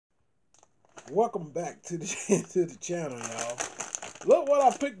Welcome back to the to the channel, y'all. Look what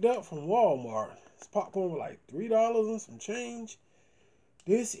I picked up from Walmart. This popcorn was like $3 and some change.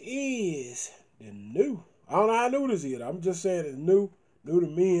 This is the new. I don't know how new this is. I'm just saying it's new to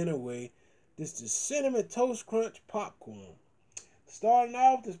me anyway. This is the Cinnamon Toast Crunch popcorn. Starting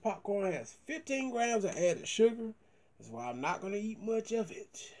off, this popcorn has 15 grams of added sugar. That's why I'm not gonna eat much of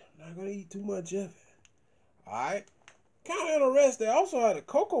it. I'm not gonna eat too much of it. Alright. Kind of interesting. They also had the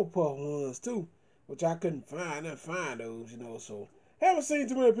Cocoa Puff ones too, which I couldn't find. I didn't find those, so haven't seen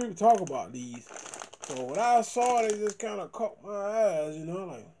too many people talk about these. So when I saw it, they just kind of caught my eyes,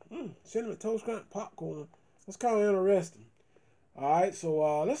 like, Cinnamon Toast Crunch popcorn. That's kind of interesting. All right,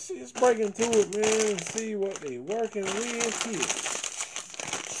 so let's break into it, man, and see what they working with here.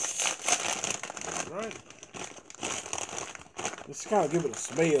 All right. Let's kind of give it a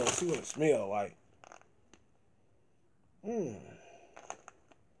smell, see what it smells like.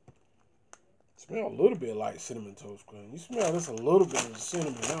 Smell a little bit like Cinnamon Toast Crunch. You smell this a little bit of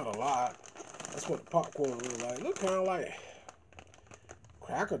cinnamon, not a lot. That's what the popcorn looks like. It look kind of like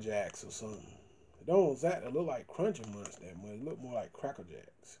Cracker Jacks or something. It don't exactly look like Crunchy Munch that much. It look more like Cracker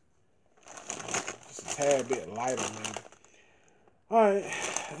Jacks. Just a tad bit lighter, maybe. Alright,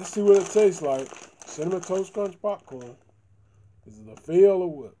 let's see what it tastes like. Cinnamon Toast Crunch popcorn. Is it a feel or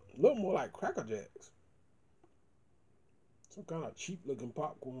what? It look more like Cracker Jacks. Some kind of cheap looking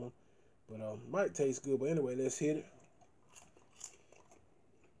popcorn. But might taste good. But anyway, let's hit it.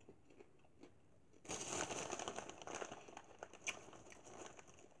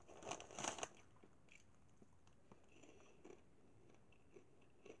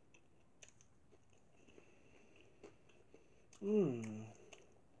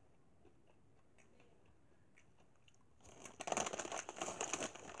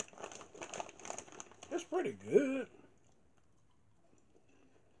 It's pretty good.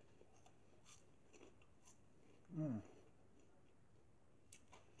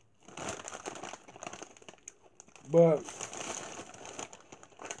 But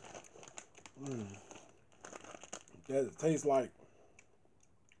does it taste like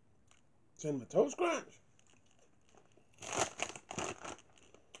Cinnamon Toast Crunch?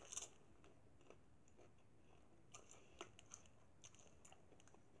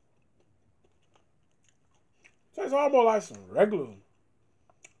 Tastes almost like some regular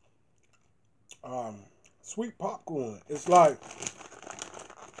sweet popcorn. It's like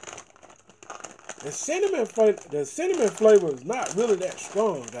the cinnamon flavor is not really that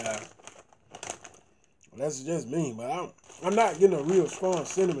strong, guys. That's just me, but I'm not getting a real strong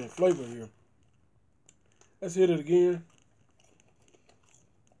cinnamon flavor here. Let's hit it again.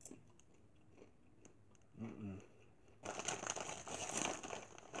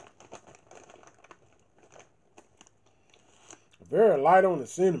 Very light on the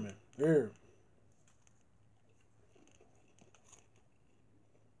cinnamon. Very.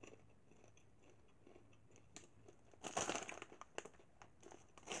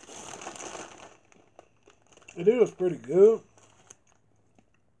 It is pretty good.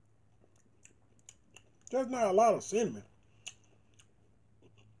 Just not a lot of cinnamon.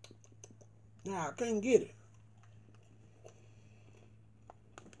 Nah, I can't get it.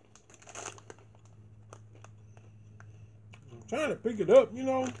 I'm trying to pick it up,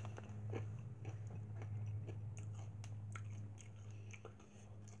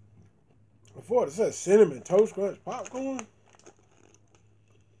 Before it says Cinnamon Toast Crunch popcorn.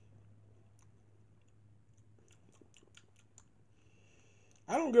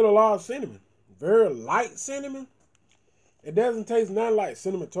 I don't get a lot of cinnamon. Very light cinnamon. It doesn't taste nothing like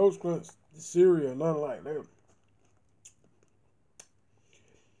Cinnamon Toast Crunch cereal, nothing like that.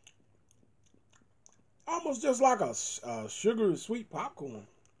 Almost just like a sugary sweet popcorn.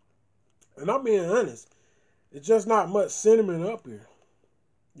 And I'm being honest, it's just not much cinnamon up here.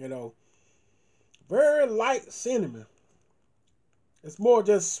 Very light cinnamon. It's more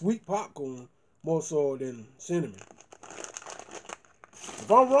just sweet popcorn, more so than cinnamon. If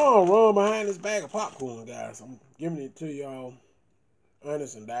I'm wrong, run behind this bag of popcorn, guys. I'm giving it to y'all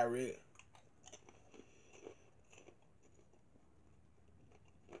honest and direct.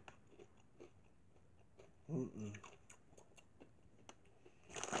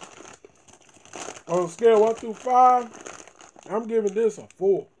 On a scale of 1 through 5, I'm giving this a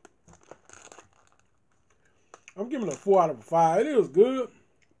 4. I'm giving it a 4 out of 5. It is good,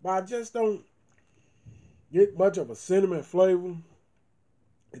 but I just don't get much of a cinnamon flavor.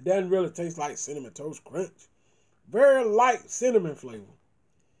 It doesn't really taste like Cinnamon Toast Crunch. Very light cinnamon flavor.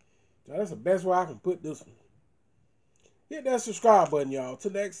 So that's the best way I can put this one. Hit that subscribe button, y'all.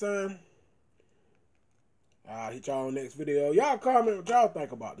 Till next time. I'll hit y'all on the next video. Y'all comment what y'all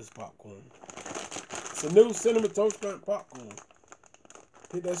think about this popcorn. It's a new Cinnamon Toast Crunch popcorn.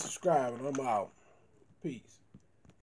 Hit that subscribe and I'm out. Peace.